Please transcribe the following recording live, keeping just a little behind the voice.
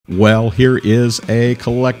Well, here is a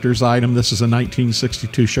collector's item. This is a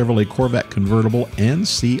 1962 Chevrolet Corvette Convertible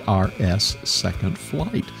NCRS Second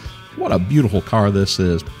Flight. What a beautiful car this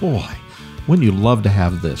is. Boy, wouldn't you love to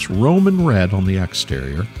have this? Roman red on the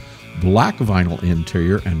exterior, black vinyl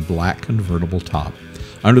interior, and black convertible top.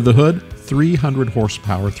 Under the hood, 300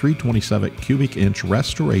 horsepower, 327 cubic inch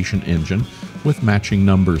restoration engine with matching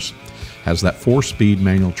numbers. Has that 4-speed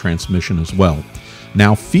manual transmission as well.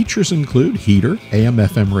 Now, features include heater,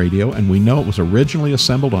 AM/FM radio, and we know it was originally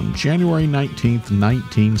assembled on January 19th,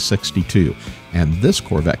 1962. And this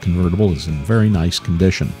Corvette convertible is in very nice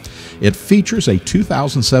condition. It features a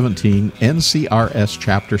 2017 NCRS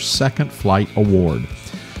Chapter Second Flight award.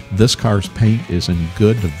 This car's paint is in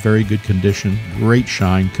good to very good condition, great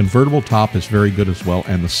shine. Convertible top is very good as well,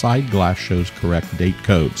 and the side glass shows correct date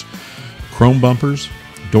codes. Chrome bumpers,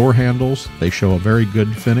 door handles, they show a very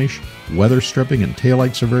good finish. Weather stripping and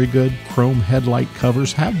taillights are very good. Chrome headlight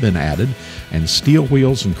covers have been added, and steel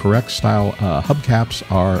wheels and correct style hubcaps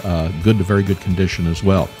are good to very good condition as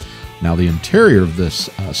well. Now, the interior of this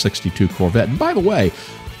 62 Corvette, and by the way,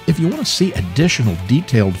 if you want to see additional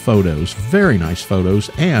detailed photos, very nice photos,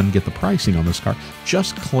 and get the pricing on this car,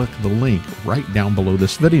 just click the link right down below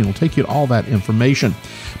this video and it'll take you to all that information.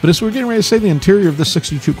 But as we're getting ready to say, the interior of this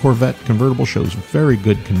 62 Corvette convertible shows very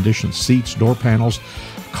good condition. Seats, door panels,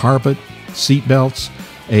 carpet, seat belts.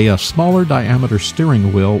 A smaller diameter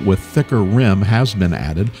steering wheel with thicker rim has been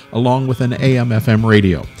added, along with an AM/FM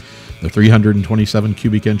radio. The 327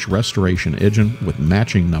 cubic inch restoration engine with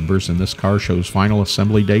matching numbers in this car shows final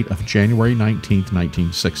assembly date of January 19th,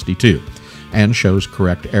 1962, and shows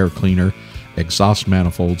correct air cleaner, exhaust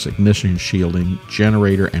manifolds, ignition shielding,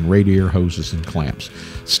 generator, and radiator hoses and clamps.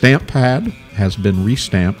 Stamp pad has been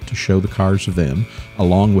restamped to show the car's VIN,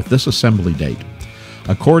 along with this assembly date.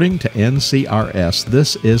 According to NCRS,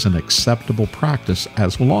 this is an acceptable practice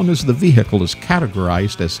as long as the vehicle is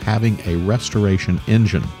categorized as having a restoration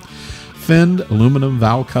engine. Finned aluminum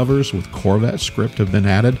valve covers with Corvette script have been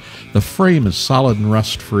added. The frame is solid and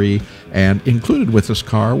rust-free, and included with this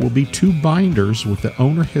car will be 2 binders with the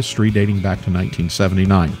owner history dating back to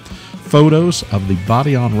 1979. Photos of the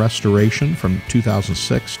body-on restoration from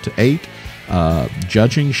 2006 to 8,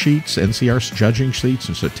 judging sheets, NCRS judging sheets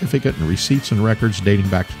and certificate and receipts and records dating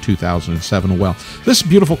back to 2007 as well. This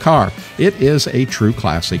beautiful car, it is a true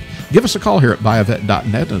classic. Give us a call here at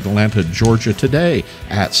buyavette.net in Atlanta, Georgia today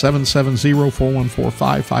at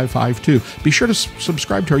 770-414-5552. Be sure to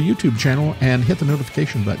subscribe to our YouTube channel and hit the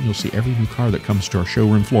notification button. You'll see every new car that comes to our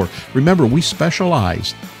showroom floor. Remember, we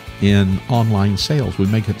specialize in online sales. We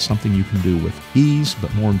make it something you can do with ease,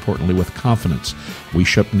 but more importantly with confidence. We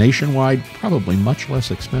ship nationwide, probably much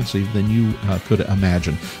less expensive than you could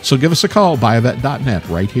imagine. So give us a call, buyavette.net,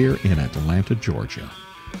 right here in Atlanta, Georgia.